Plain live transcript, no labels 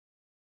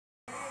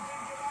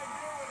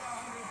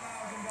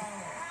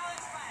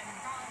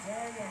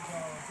Good.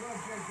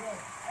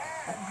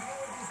 And you know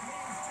what this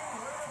means, too?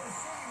 We're going to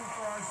see you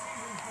for our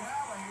season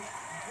finale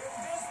in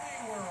Disney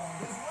World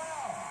as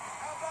well.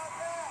 How about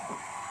that?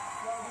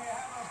 So do you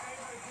have a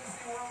favorite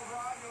Disney World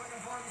ride you're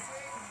looking forward to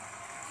seeing?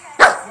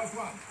 Yes. Which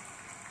one?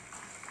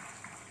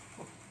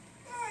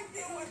 I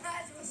knew it.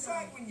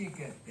 Decide when you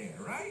get there,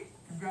 right?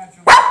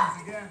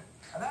 Congratulations again.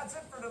 And that's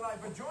it for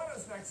tonight. But join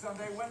us next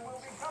Sunday when we'll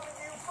be coming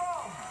to you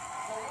from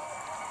the Walt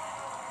Disney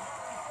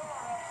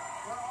Florida,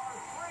 where our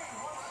three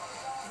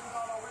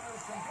 $100,000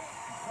 winners compete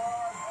for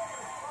our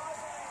biggest prize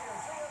of the year.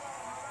 See you then.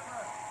 Remember,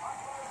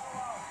 October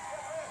love. Get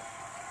rich.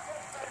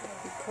 Get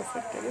famous.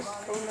 Perfect. It is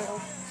so now.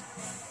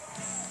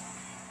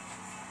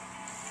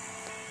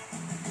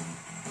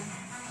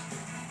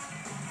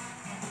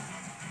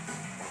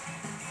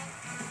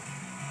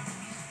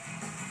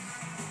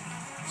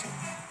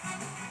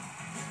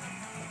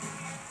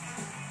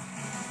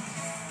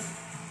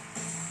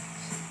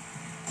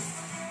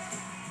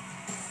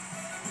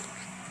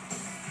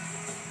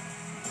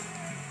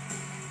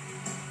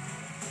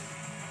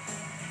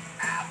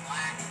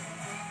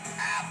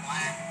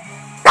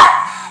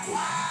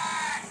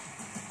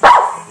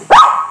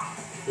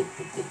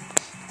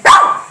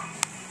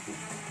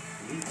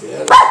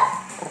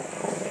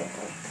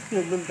 It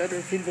would have been better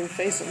if he'd been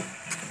facing.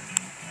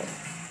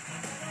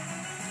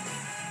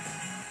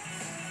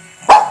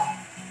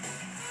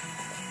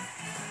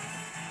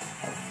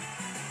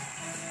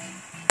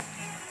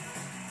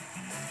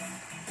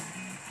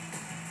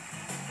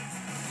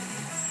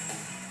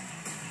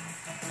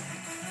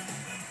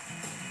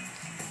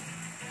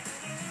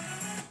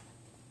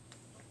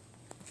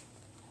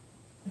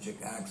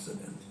 Tragic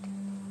accident.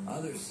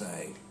 Others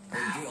say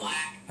her guilt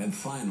had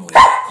finally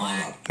caught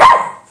up to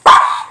her.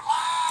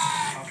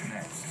 Up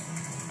next,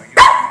 a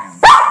young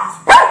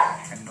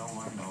man and no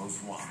one knows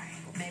why.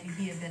 Maybe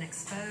he had been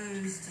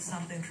exposed to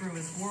something through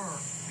his work.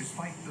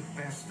 Despite the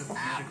best of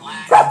medical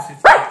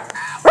intensive care,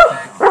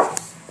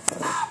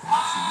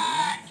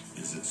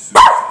 Is it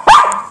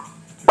suicide?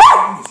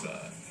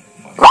 Suicide.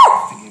 but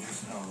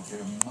investigators know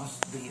there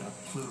must be a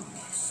clue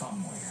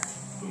somewhere.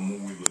 The more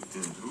we looked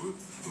into it,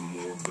 the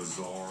more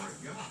bizarre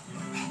it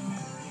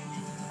got.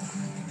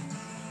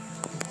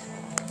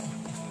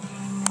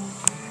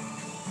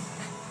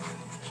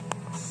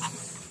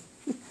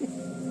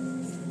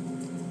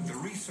 The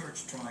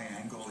research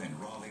triangle in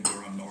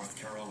Raleigh-Durham, North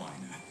Carolina.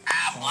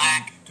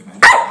 To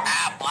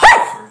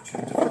research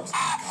and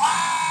development.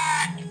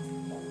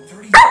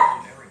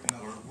 30-year-old Eric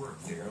Miller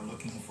worked there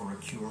looking for a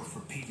cure for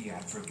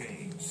pediatric AIDS.